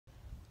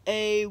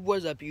Hey, what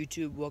is up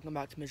YouTube? Welcome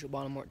back to Mitchell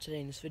Baltimore.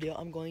 Today in this video,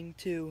 I'm going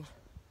to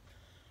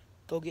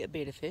go get a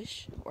betta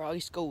fish, or at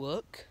least go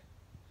look,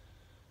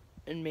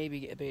 and maybe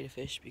get a betta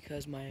fish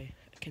because I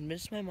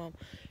convinced my mom.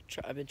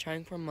 I've been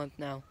trying for a month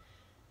now.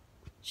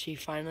 She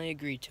finally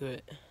agreed to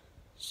it.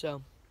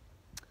 So,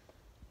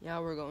 yeah,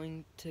 we're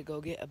going to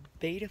go get a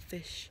betta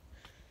fish.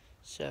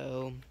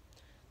 So,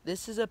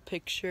 this is a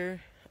picture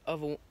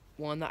of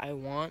one that I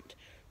want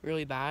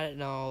really bad,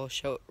 and I'll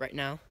show it right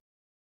now.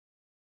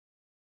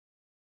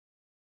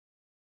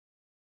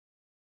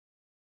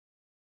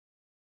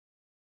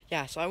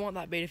 Yeah, so I want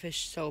that betta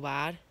fish so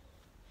bad,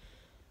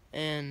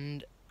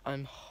 and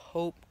I'm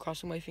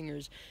crossing my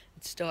fingers,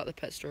 it's still at the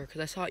pet store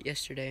because I saw it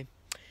yesterday.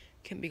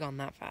 Can't be gone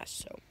that fast,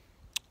 so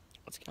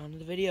let's get on to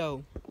the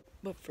video.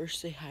 But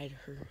first, say hi to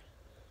her.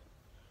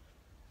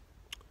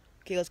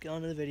 Okay, let's get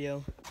on to the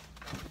video.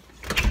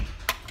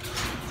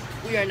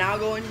 We are now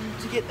going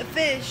to get the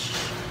fish.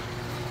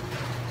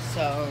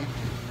 So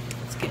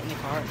let's get in the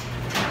car.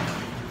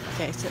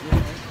 Okay, sit in the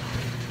car.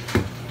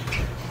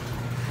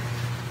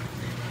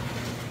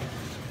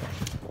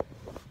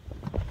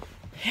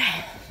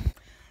 Yeah.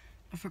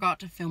 I forgot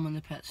to film in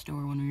the pet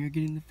store when we were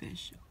getting the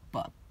fish,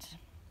 but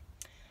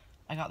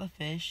I got the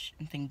fish,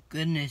 and thank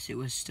goodness it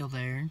was still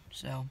there.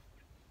 So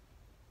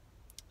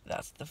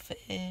that's the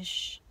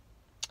fish.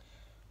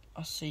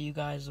 I'll see you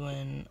guys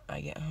when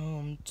I get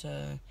home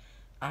to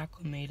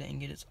acclimate it and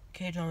get its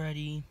cage all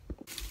ready.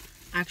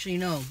 Actually,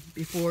 no,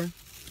 before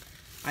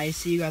I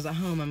see you guys at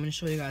home, I'm going to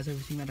show you guys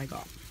everything that I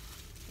got.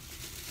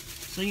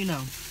 So you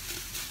know,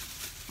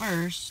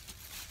 first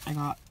I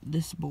got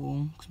this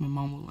bowl because my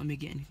mom won't let me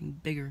get anything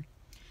bigger.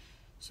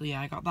 So yeah,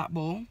 I got that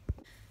bowl.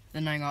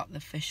 Then I got the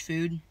fish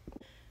food.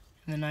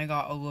 And then I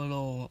got a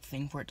little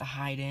thing for it to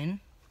hide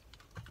in.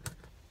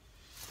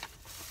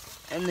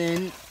 And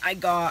then I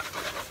got,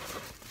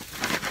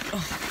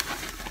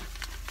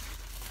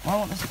 why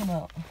won't this come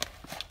out?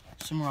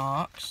 Some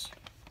rocks.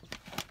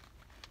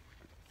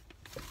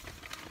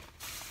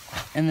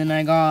 And then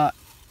I got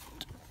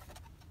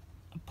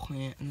a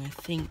plant, and I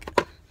think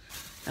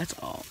that's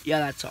all. Yeah,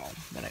 that's all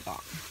that I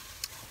got.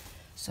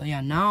 So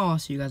yeah, now I'll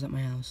see you guys at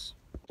my house.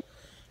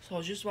 So I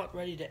was just about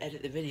ready to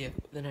edit the video.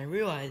 Then I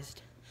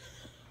realized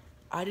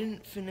I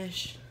didn't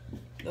finish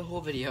the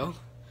whole video.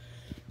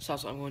 So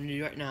that's what I'm going to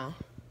do right now.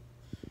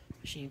 I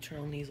just need to turn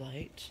on these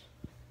lights.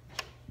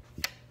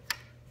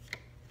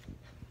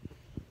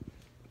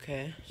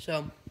 Okay,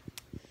 so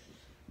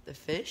the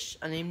fish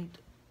I named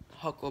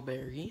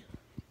Huckleberry.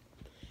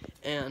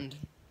 And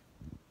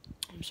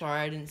I'm sorry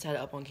I didn't set it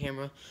up on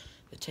camera.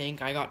 The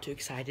tank, I got too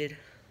excited.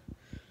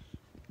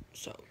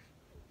 So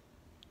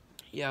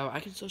yeah, I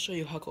can still show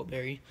you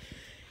Huckleberry.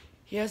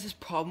 He has this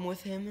problem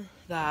with him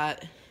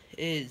that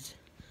it's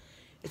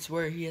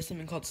where he has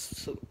something called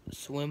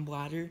swim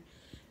bladder,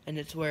 and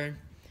it's where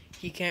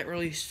he can't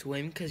really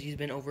swim because he's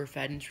been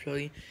overfed, and it's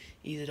really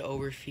easy to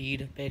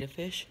overfeed betta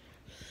fish.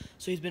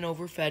 So he's been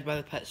overfed by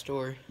the pet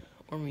store,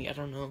 or me, I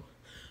don't know.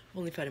 I've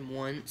only fed him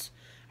once.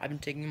 I've been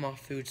taking him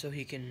off food so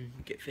he can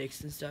get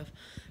fixed and stuff.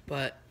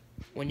 But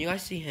when you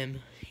guys see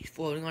him, he's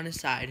floating on his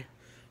side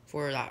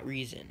for that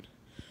reason.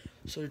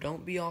 So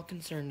don't be all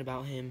concerned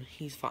about him.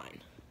 He's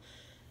fine.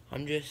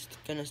 I'm just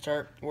gonna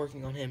start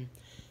working on him.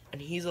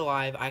 And he's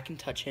alive. I can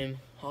touch him.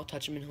 I'll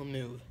touch him and he'll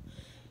move.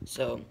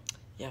 So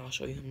yeah, I'll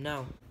show you him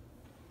now.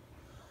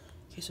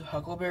 Okay, so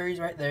Huckleberry's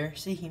right there.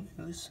 See, he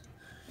moves.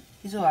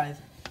 He's alive.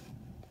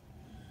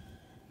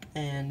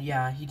 And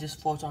yeah, he just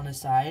floats on his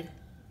side.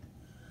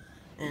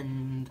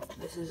 And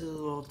this is his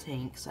little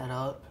tank set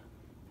up.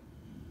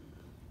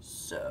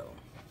 So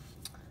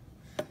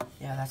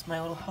yeah, that's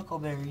my little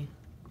Huckleberry.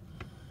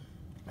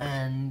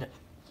 And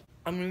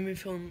I'm gonna be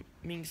filming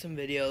some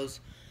videos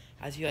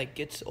as he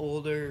gets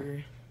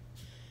older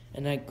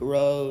and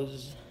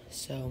grows.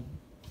 So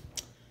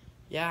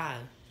yeah,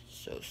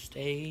 so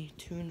stay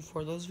tuned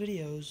for those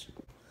videos.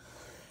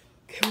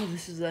 Okay, well,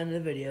 this is the end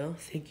of the video.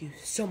 Thank you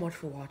so much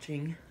for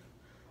watching.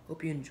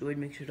 Hope you enjoyed.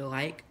 Make sure to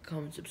like,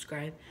 comment,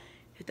 subscribe,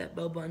 hit that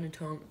bell button and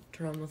turn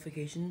on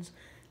notifications.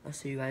 I'll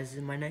see you guys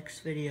in my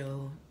next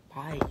video.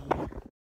 Bye.